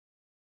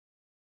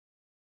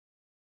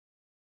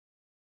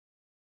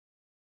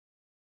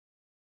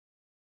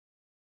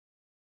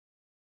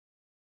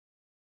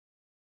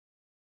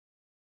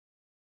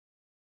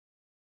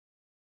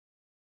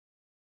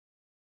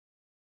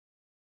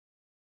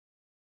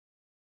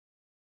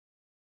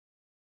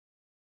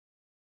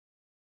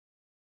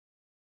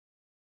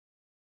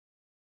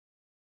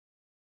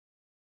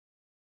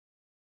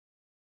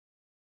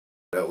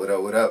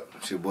What up?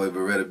 It's your boy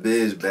Beretta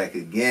Biz back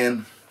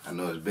again. I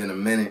know it's been a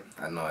minute.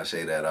 I know I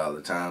say that all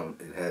the time.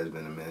 It has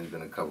been a minute. It's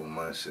been a couple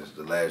months since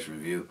the last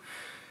review.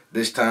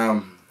 This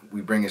time,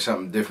 we bringing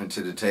something different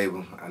to the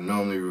table. I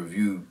normally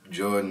review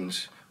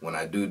Jordans when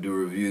I do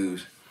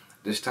reviews.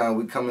 This time,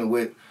 we coming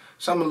with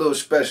something a little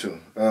special.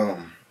 I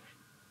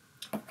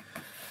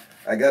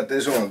got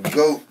this on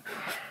GOAT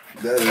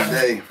the other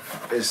day.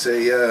 It's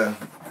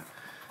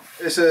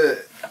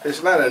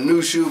not a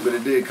new shoe, but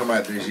it did come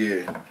out this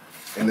year.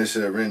 And it's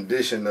a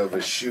rendition of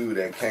a shoe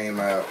that came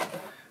out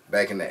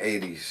back in the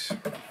 80s.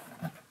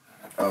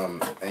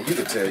 And you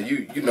can tell,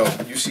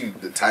 you see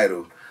the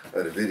title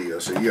of the video,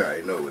 so you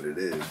already know what it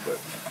is. But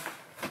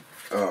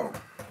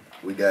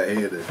we got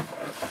here the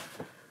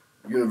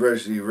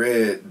University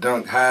Red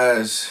Dunk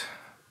Highs.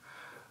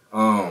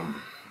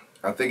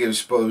 I think it was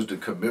supposed to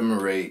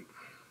commemorate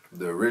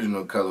the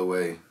original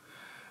colorway,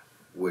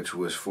 which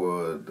was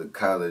for the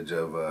College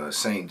of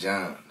St.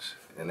 John's.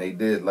 And they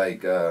did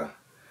like...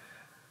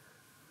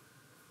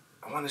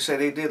 I want to say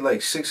they did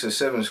like 6 or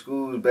 7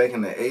 schools back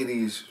in the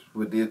 80s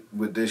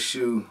with this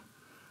shoe,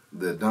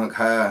 the Dunk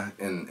High,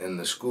 in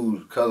the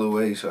school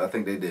colorway. So I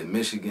think they did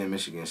Michigan,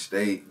 Michigan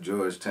State,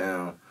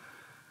 Georgetown,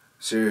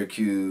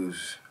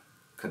 Syracuse,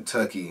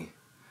 Kentucky,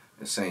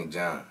 and St.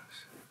 John's.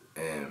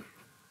 And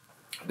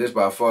this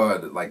by far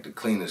like the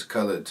cleanest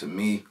color to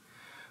me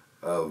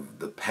of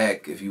the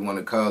pack, if you want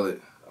to call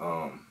it.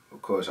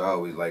 Of course, I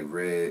always like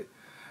red.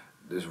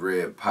 This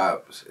red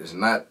pops. It's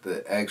not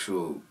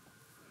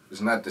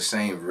the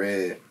same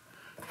red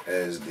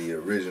as the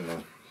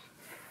original,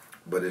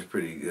 but it's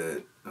pretty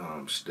good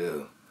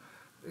still.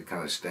 It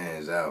kind of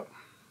stands out.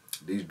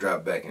 These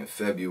dropped back in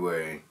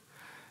February,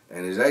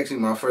 and it's actually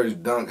my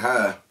first Dunk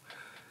High.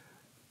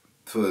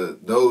 For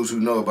those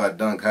who know about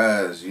Dunk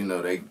Highs, you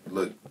know, they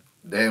look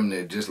damn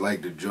near just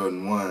like the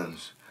Jordan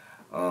 1s,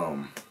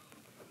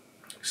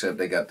 except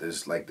they got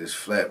this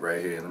flap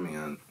right here. Let me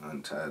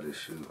untie this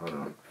shoe. Hold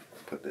on.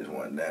 Put this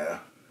one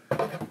down.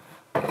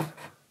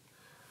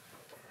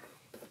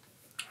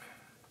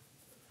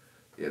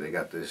 Yeah, they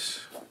got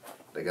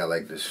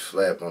like this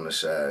flap on the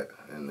side,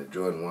 and the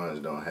Jordan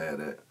 1s don't have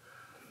that.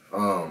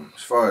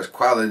 As far as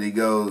quality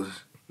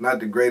goes, not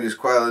the greatest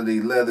quality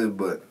leather,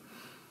 but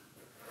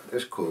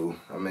it's cool.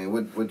 I mean,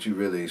 what you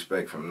really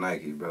expect from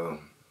Nike, bro?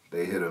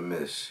 They hit or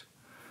miss.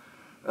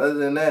 Other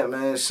than that,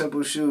 man,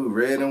 simple shoe,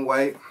 red and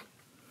white,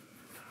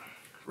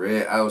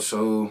 red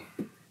outsole.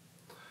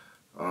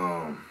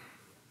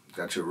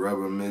 Got your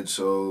rubber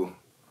midsole.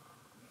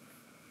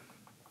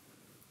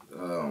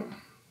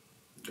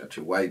 Got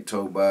your white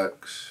toe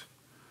box,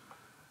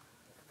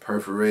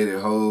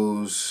 perforated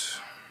holes.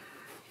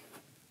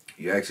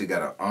 You actually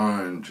got an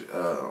orange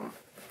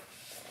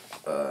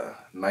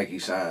Nike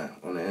sign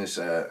on the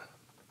inside,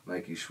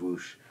 Nike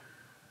swoosh.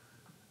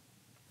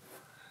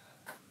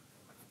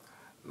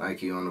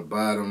 Nike on the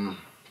bottom,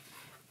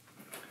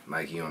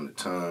 Nike on the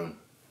tongue.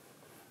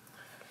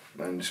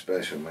 Nothing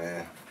special,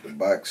 man. The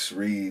box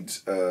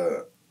reads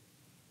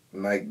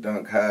Nike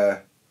Dunk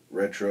High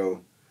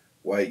Retro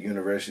White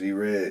University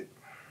Red.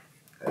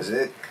 That's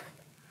it.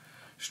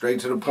 Straight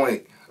to the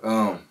point.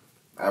 I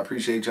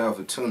appreciate y'all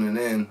for tuning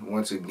in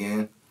once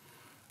again.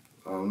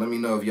 Let me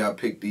know if y'all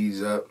picked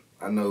these up.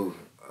 I know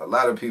a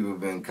lot of people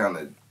have been kind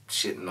of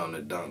shitting on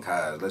the Dunk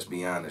Highs. Let's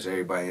be honest.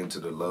 Everybody into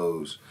the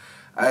lows.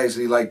 I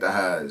actually like the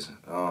highs.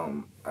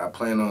 I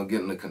plan on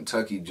getting the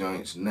Kentucky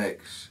joints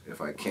next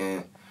if I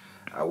can.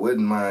 I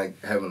wouldn't mind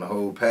having the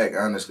whole pack,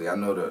 honestly. I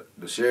know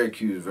the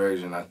Syracuse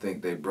version, I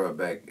think they brought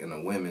back in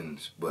the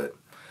women's, but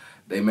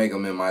they make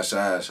them in my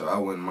size, so I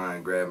wouldn't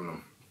mind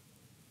grabbing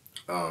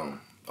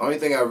them. Only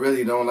thing I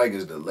really don't like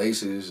is the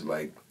laces,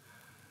 like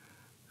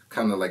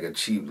kind of like a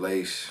cheap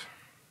lace.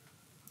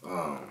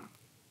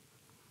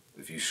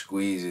 If you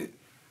squeeze it,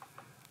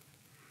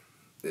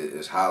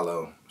 it's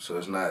hollow, so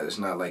it's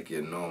not like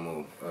your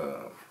normal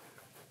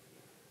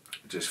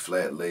just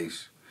flat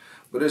lace,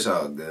 but it's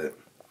all good.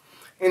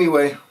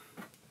 Anyway,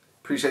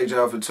 appreciate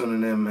y'all for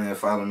tuning in, man.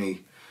 Follow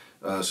me,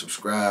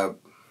 subscribe,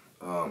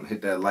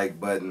 hit that like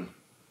button.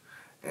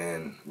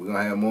 And we're going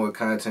to have more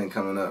content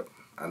coming up.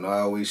 I know I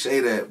always say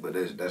that, but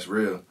that's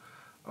real.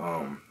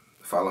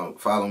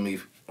 Follow me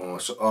on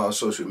all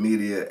social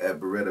media at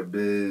Beretta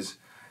Biz.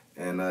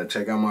 And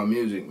check out my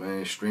music,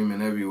 man.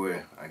 Streaming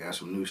everywhere. I got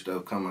some new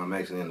stuff coming. I'm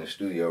actually in the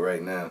studio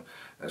right now.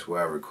 That's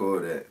where I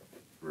record at.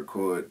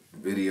 Record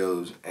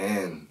videos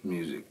and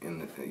music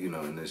in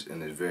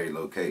this very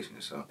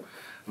location. So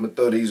I'm going to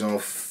throw these on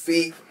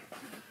feet.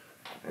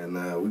 And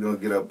we're going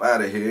to get up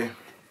out of here.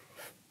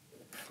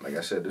 Like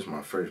I said, this is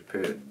my first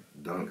pair of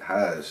Dunk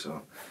Highs,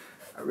 so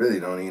I really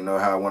don't even know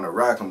how I want to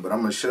rock them. But I'm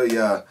going to show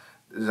y'all.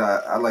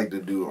 I like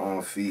to do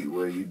on feet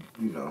where you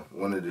know,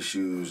 one of the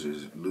shoes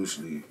is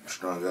loosely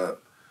strung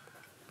up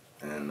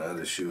and the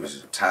other shoe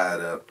is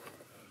tied up,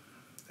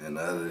 and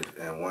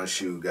one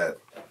shoe got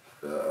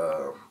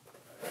the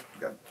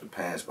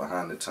pants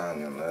behind the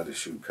tongue and the other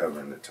shoe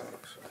covering the tongue.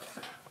 So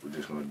we're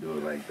just going to do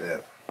it like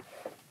that.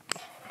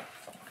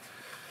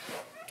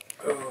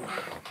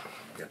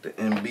 Got the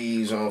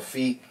MBs on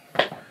feet.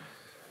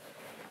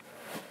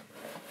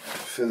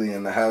 Philly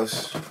in the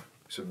house.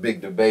 It's a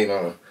big debate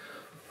on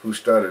who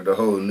started the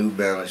whole New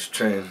Balance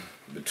trend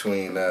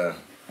between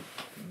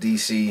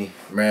DC,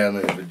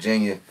 Maryland,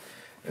 Virginia,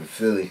 and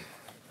Philly.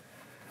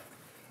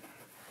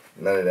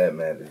 None of that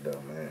matters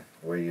though, man.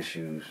 Wear your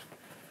shoes.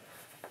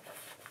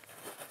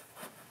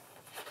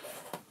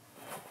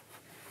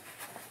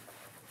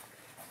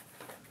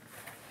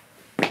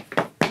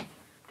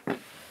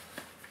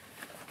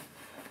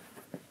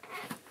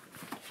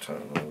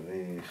 Turn over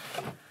these.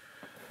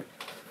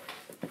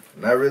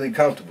 Not really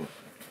comfortable.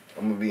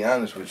 I'm gonna be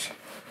honest with you.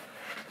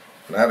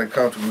 Not a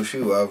comfortable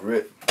shoe I've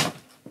ripped.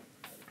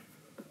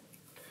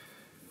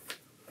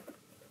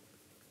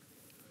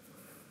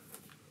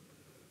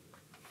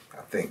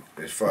 I think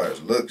as far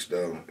as looks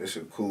though, it's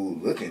a cool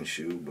looking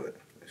shoe, but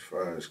as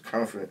far as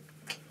comfort,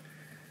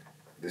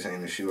 this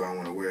ain't a shoe I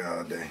want to wear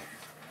all day.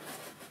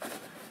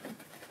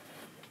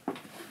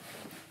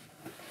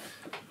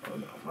 Oh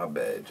no, my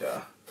bad,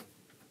 y'all.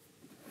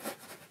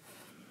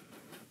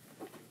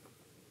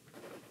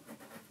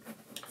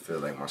 I feel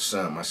like my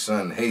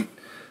son hate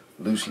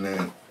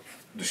loosening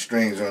the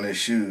strings on his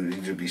shoes.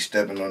 He just be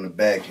stepping on the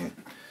back and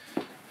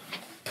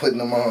putting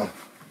them on.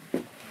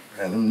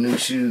 And them new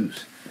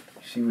shoes.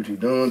 See what you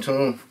doing to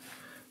them?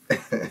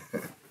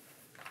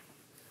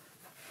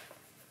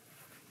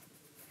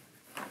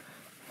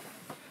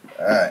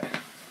 Alright.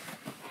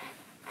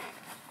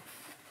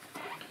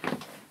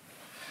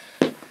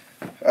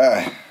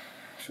 Alright.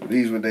 So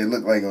these what they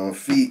look like on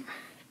feet.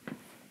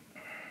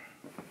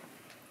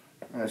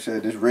 Like I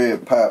said, this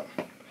red pop,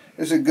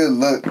 it's a good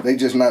look. They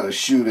just not a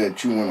shoe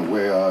that you want to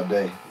wear all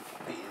day.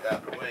 These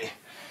out the way.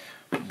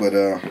 But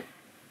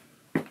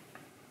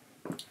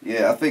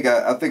yeah, I think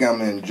I'm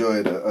gonna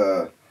enjoy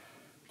the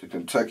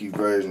Kentucky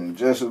version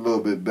just a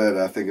little bit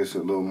better. I think it's a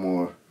little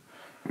more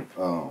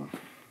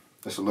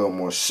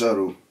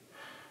subtle,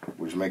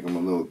 which make them a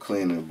little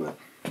cleaner. But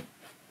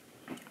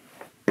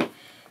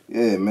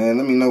yeah, man,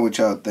 let me know what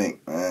y'all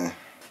think, man.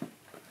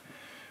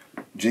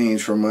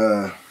 Jeans from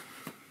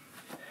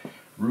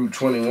Route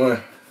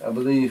 21, I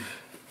believe.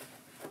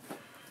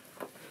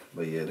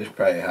 But yeah, this is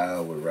probably how I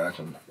would rock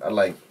them. I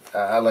like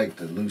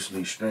the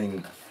loosely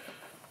string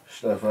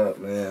stuff up,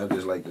 man. I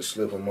just like to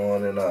slip them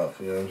on and off,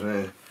 you know what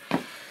I'm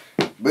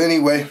saying? But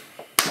anyway,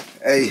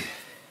 hey,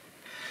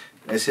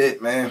 that's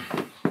it, man.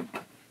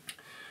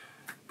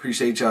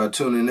 Appreciate y'all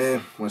tuning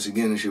in. Once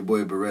again, it's your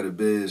boy Beretta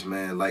Biz,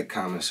 man. Like,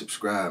 comment,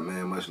 subscribe,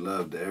 man. Much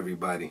love to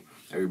everybody.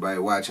 Everybody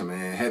watching,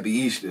 man. Happy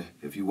Easter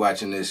if you're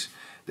watching this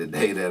the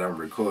day that I'm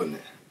recording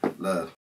it. Love.